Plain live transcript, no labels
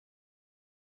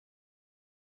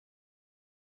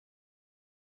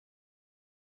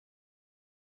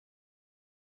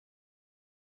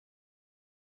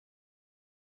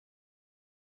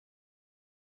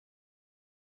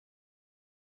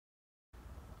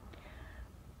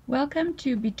Welcome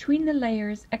to Between the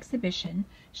Layers exhibition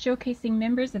showcasing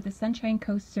members of the Sunshine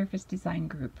Coast Surface Design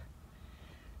Group.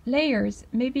 Layers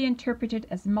may be interpreted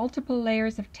as multiple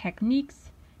layers of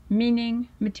techniques, meaning,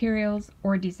 materials,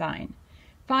 or design.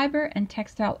 Fiber and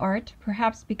textile art,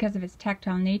 perhaps because of its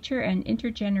tactile nature and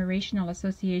intergenerational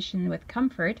association with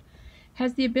comfort,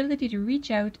 has the ability to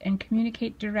reach out and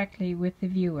communicate directly with the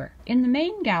viewer. In the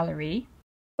main gallery,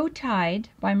 Low Tide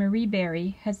by Marie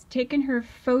Berry has taken her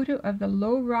photo of the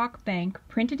low rock bank,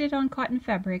 printed it on cotton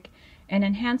fabric, and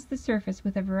enhanced the surface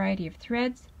with a variety of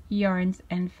threads, yarns,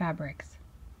 and fabrics.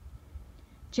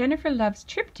 Jennifer Love's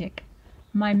triptych,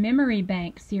 My Memory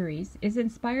Bank series, is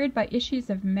inspired by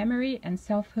issues of memory and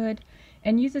selfhood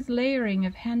and uses layering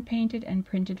of hand-painted and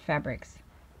printed fabrics.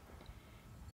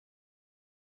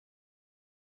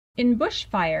 In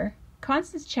Bushfire,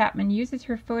 Constance Chapman uses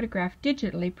her photograph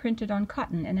digitally printed on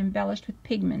cotton and embellished with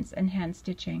pigments and hand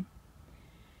stitching.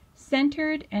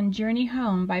 Centered and Journey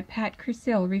Home by Pat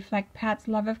Crusill reflect Pat's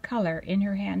love of color in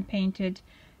her hand-painted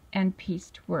and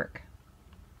pieced work.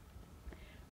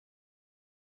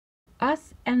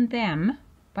 Us and Them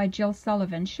by Jill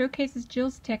Sullivan showcases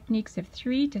Jill's techniques of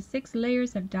 3 to 6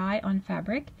 layers of dye on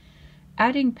fabric,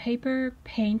 adding paper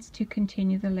paints to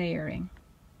continue the layering.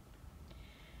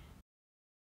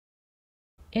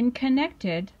 In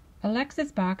Connected,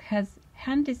 Alexis Bach has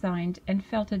hand-designed and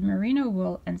felted merino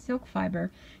wool and silk fiber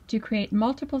to create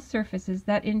multiple surfaces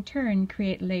that in turn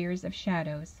create layers of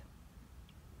shadows.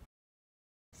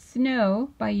 Snow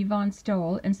by Yvonne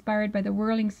Stoll, inspired by the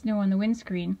whirling snow on the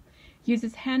windscreen,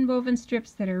 uses hand-woven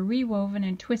strips that are rewoven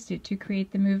and twisted to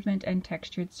create the movement and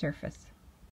textured surface.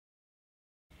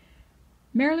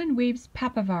 Marilyn Weave's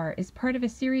Papaver is part of a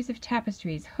series of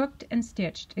tapestries hooked and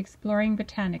stitched exploring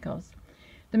botanicals.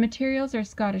 The materials are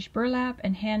Scottish burlap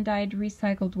and hand-dyed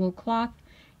recycled wool cloth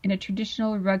in a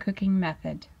traditional rug hooking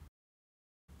method.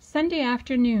 Sunday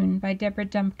Afternoon by Deborah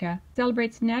Dumpka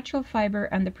celebrates natural fiber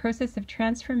and the process of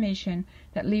transformation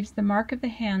that leaves the mark of the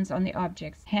hands on the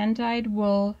objects. Hand-dyed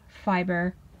wool,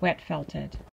 fiber, wet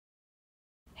felted.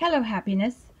 Hello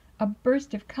Happiness, a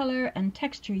burst of color and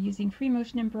texture using free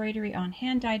motion embroidery on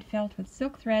hand-dyed felt with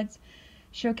silk threads,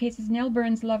 showcases Nell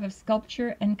Burns' love of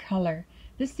sculpture and color.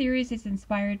 This series is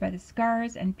inspired by the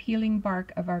scars and peeling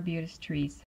bark of arbutus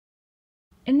trees.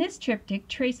 In this triptych,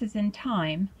 Traces in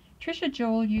Time, Trisha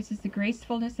Joel uses the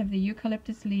gracefulness of the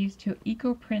eucalyptus leaves to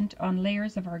eco-print on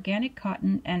layers of organic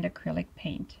cotton and acrylic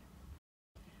paint.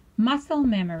 Muscle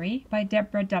Memory by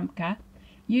Deborah Dumpka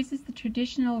uses the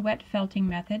traditional wet felting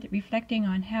method, reflecting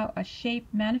on how a shape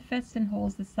manifests and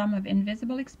holds the sum of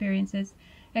invisible experiences,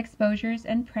 exposures,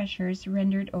 and pressures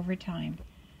rendered over time.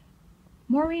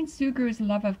 Maureen Sugrew's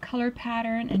love of color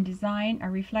pattern and design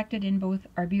are reflected in both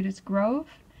Arbutus Grove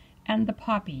and the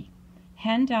Poppy,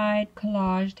 hand-dyed,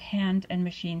 collaged, hand and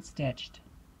machine stitched.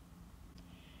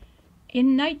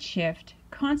 In Night Shift,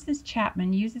 Constance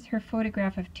Chapman uses her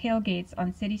photograph of tailgates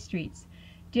on city streets,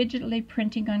 digitally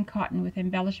printing on cotton with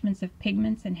embellishments of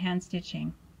pigments and hand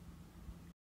stitching.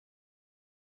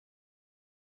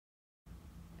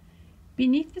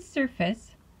 Beneath the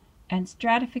Surface and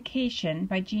Stratification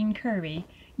by Jean Curry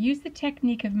use the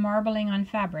technique of marbling on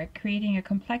fabric, creating a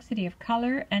complexity of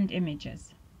color and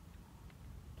images.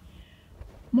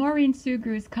 Maureen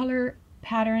Sugrew's color,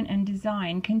 pattern, and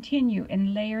design continue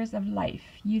in Layers of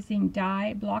Life using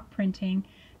dye, block printing,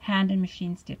 hand and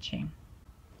machine stitching.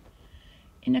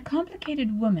 In A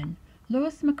Complicated Woman,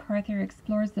 Lois MacArthur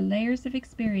explores the layers of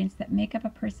experience that make up a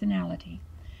personality.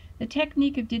 The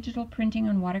technique of digital printing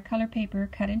on watercolor paper,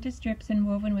 cut into strips and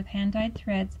woven with hand-dyed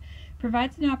threads,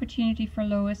 provides an opportunity for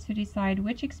Lois to decide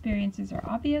which experiences are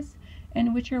obvious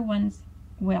and which are ones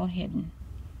well hidden.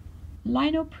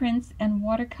 Lino prints and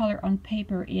watercolor on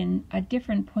paper in A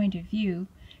Different Point of View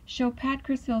show Pat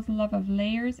Crusill's love of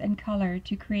layers and color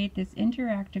to create this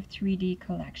interactive 3D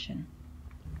collection.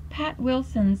 Pat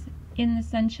Wilson's In the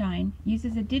Sunshine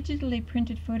uses a digitally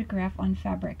printed photograph on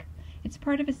fabric. It's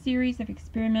part of a series of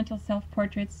experimental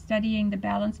self-portraits studying the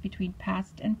balance between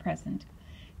past and present.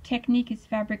 Technique is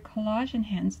fabric collage and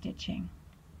hand stitching.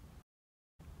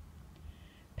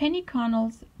 Penny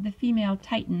Connell's The Female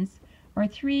Titans are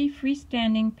 3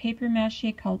 freestanding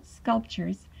papier-mâché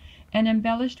sculptures and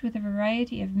embellished with a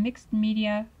variety of mixed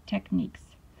media techniques.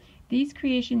 These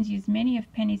creations use many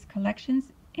of Penny's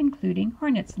collections, including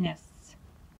hornets' nests.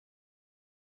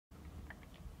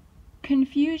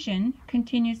 Confusion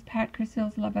continues Pat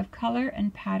Crusill's love of color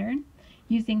and pattern,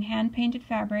 using hand-painted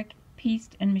fabric,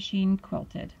 pieced and machine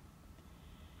quilted.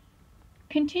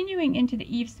 Continuing into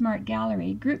the Eve Smart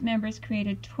Gallery, group members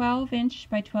created 12-inch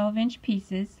by 12-inch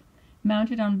pieces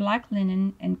mounted on black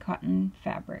linen and cotton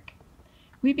fabric.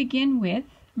 We begin with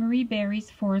Marie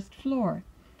Berry's Forest Floor,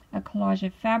 a collage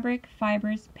of fabric,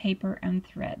 fibers, paper, and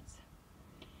threads.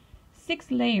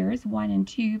 6 Layers 1 and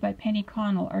 2 by Penny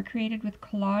Connell are created with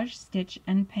collage, stitch,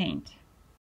 and paint.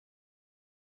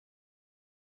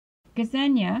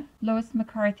 Gazania, Lois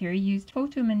MacArthur, used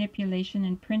photo manipulation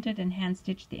and printed and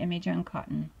hand-stitched the image on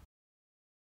cotton.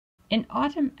 In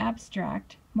Autumn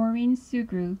Abstract, Maureen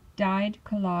Sugrue dyed,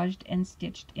 collaged, and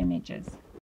stitched images.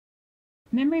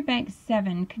 Memory Bank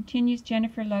 7 continues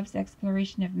Jennifer Love's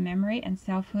exploration of memory and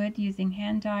selfhood using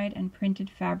hand-dyed and printed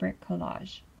fabric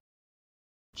collage.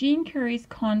 Jean Curry's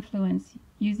Confluence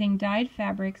using dyed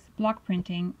fabrics, block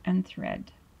printing, and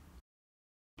thread.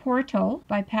 Portal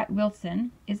by Pat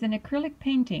Wilson is an acrylic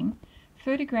painting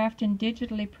photographed and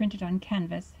digitally printed on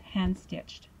canvas,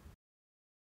 hand-stitched.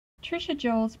 Trisha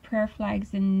Joel's Prayer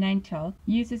Flags in Nantel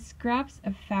uses scraps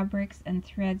of fabrics and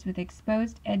threads with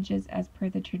exposed edges as per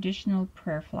the traditional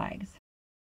prayer flags.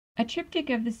 A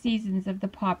Triptych of the Seasons of the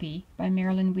Poppy by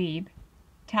Marilyn Weeb,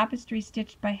 tapestry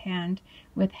stitched by hand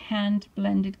with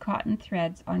hand-blended cotton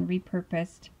threads on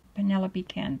repurposed Penelope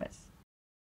canvas.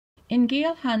 In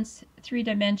Gail Hunt's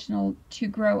three-dimensional To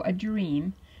Grow a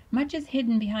Dream, much is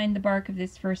hidden behind the bark of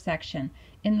this first section,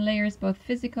 in layers both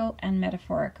physical and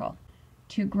metaphorical.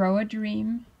 To grow a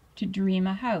dream, to dream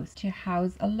a house, to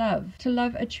house a love, to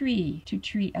love a tree, to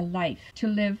tree a life, to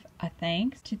live a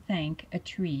thanks, to thank a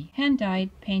tree. Hand-dyed,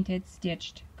 painted,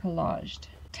 stitched, collaged.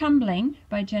 Tumbling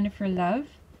by Jennifer Love,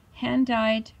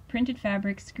 hand-dyed, printed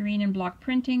fabric, screen and block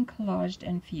printing, collaged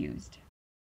and fused.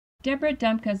 Deborah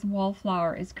Dumpka's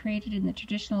Wallflower is created in the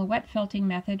traditional wet felting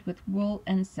method with wool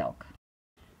and silk.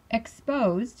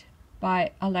 Exposed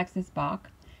by Alexis Bach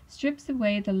strips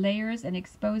away the layers and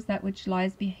expose that which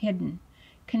lies hidden.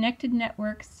 Connected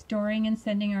networks storing and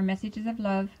sending our messages of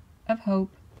love, of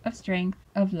hope, of strength,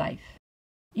 of life.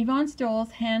 Yvonne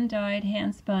Stoll's hand-dyed,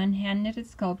 hand-spun, hand-knitted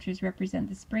sculptures represent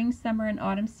the spring, summer, and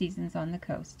autumn seasons on the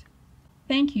coast.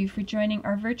 Thank you for joining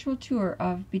our virtual tour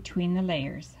of Between the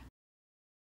Layers.